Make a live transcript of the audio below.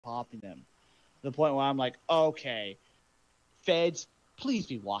popping them. To the point where I'm like, okay, feds, please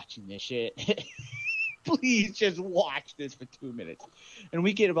be watching this shit. Please just watch this for 2 minutes. And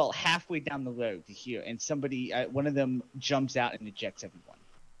we get about halfway down the road to here, and somebody, one of them jumps out and ejects everyone.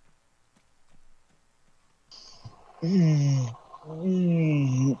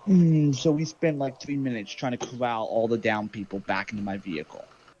 So we spent like 3 minutes trying to corral all the down people back into my vehicle.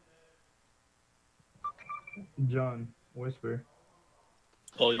 John, whisper.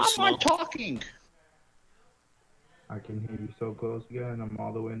 Oh, you I'm smell. not talking. I can hear you so close again. I'm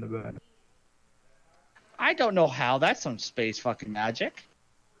all the way in the back. I don't know how. That's some space fucking magic.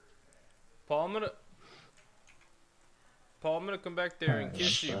 Paul, I'm gonna come back there and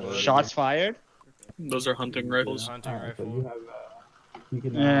kiss you, bud. Shots fired. Those are hunting rifles. Hunting rifle. So you have, you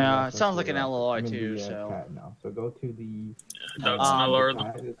can Yeah, now it sounds like an rifle. LOR I mean, too. the, So. cat now. So go to the. That's an LR. The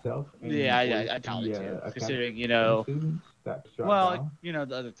cat itself. Yeah, I doubt it too. Considering, you know. Well, down. You know,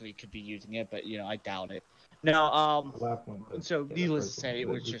 the other three could be using it, but you know, I doubt it. No, so needless to say, it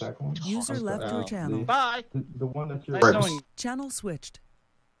was just user left your channel. Bye. The one that you're channel switched.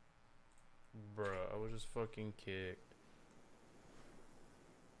 Bruh, I was just fucking kicked.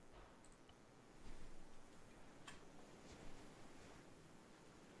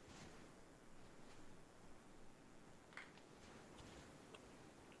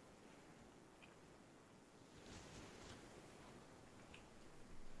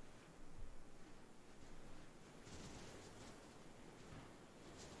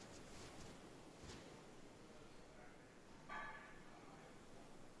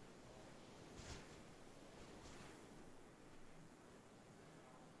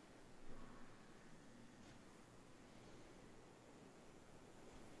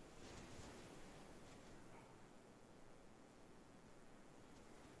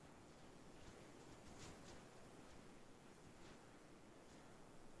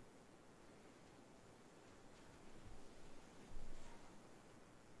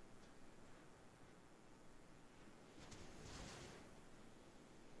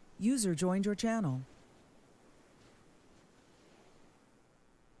 User joined your channel.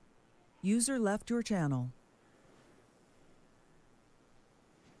 User left your channel.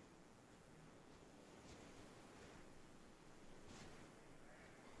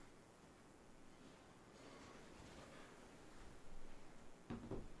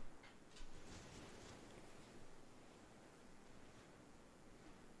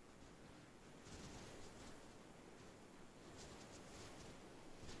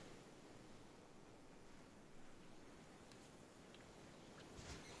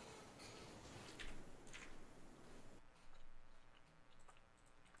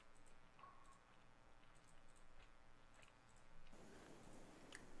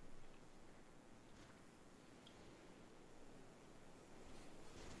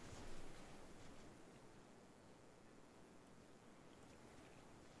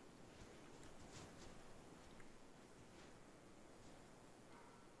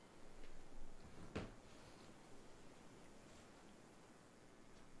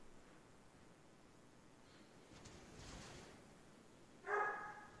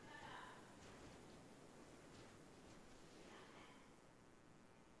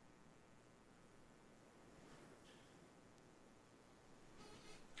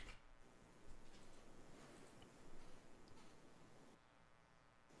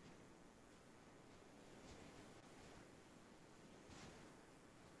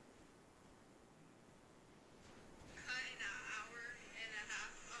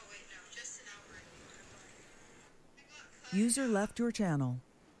 User left your channel.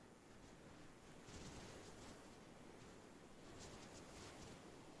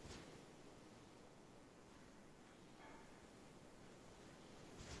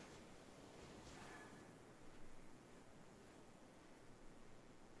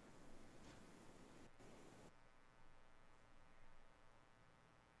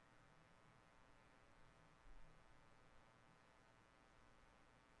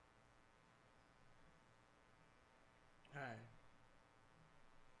 Hi.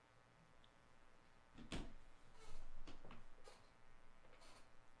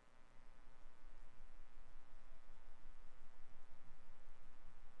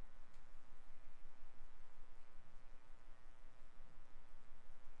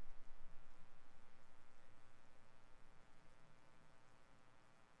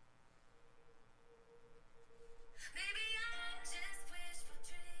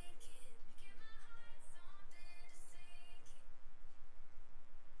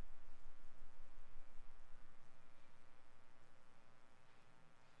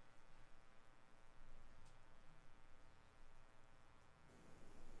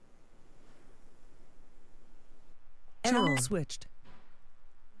 Channel switched.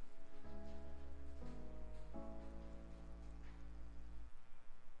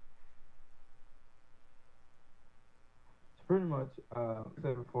 It's pretty much,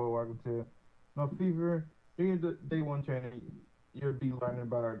 said before, welcome to No Fever. During the day one training, you'll be learning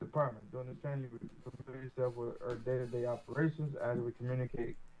about our department. During this training, you will familiar yourself with our day-to-day operations as we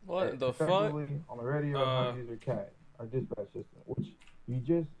communicate What the fuck? effectively on the radio and how to use our CAD, our dispatch system, which you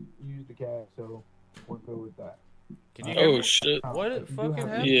just used the CAD, so we're good with that. Can you Oh shit. What If you do fucking have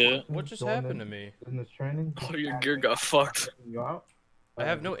happened? Yeah. What just during happened to this- me? In this training, Oh, your gear got fucked. you out. I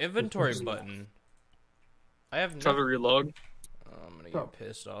have no inventory button. I have Try to no. relog. I'm gonna So, get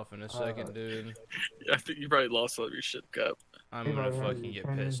pissed off in a second, dude. I think you probably lost all your shit, Cap. I'm gonna fucking get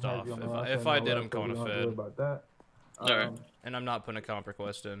pissed off. If I did, I'm calling a fed. About that. Alright. And I'm not putting a comp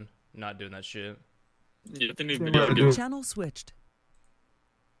request in. Not doing that shit. Yeah, they need Yeah, video. dude. Dude. Channel switched.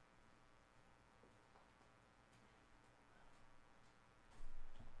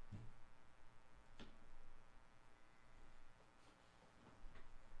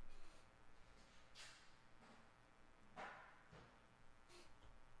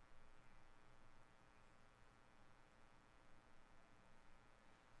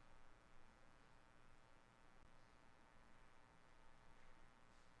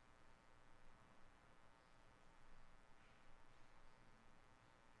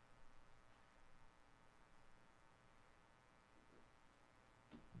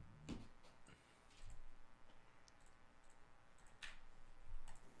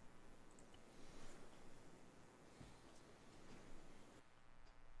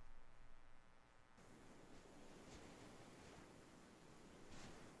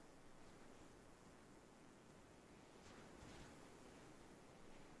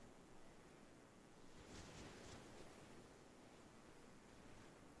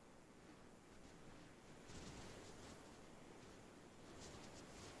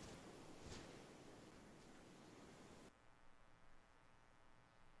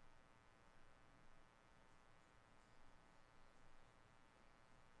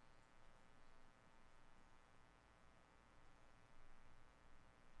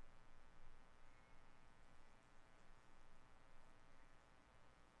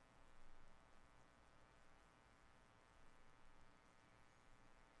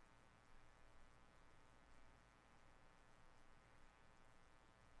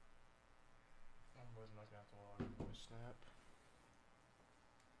 I'm not gonna have to log in. Snap.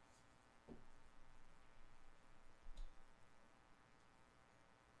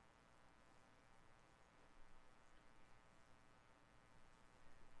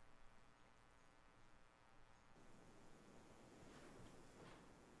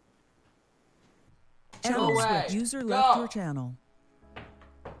 Channel away. switched. User Go. left your channel.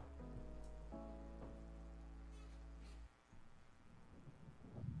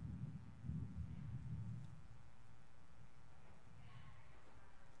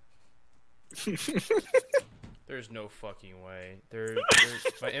 There's no fucking way.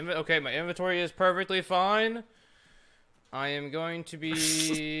 Okay, my inventory is perfectly fine. I am going to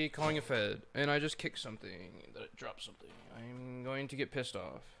be calling a fed, and I just kicked something. That it dropped something. I'm going to get pissed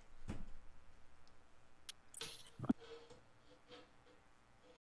off.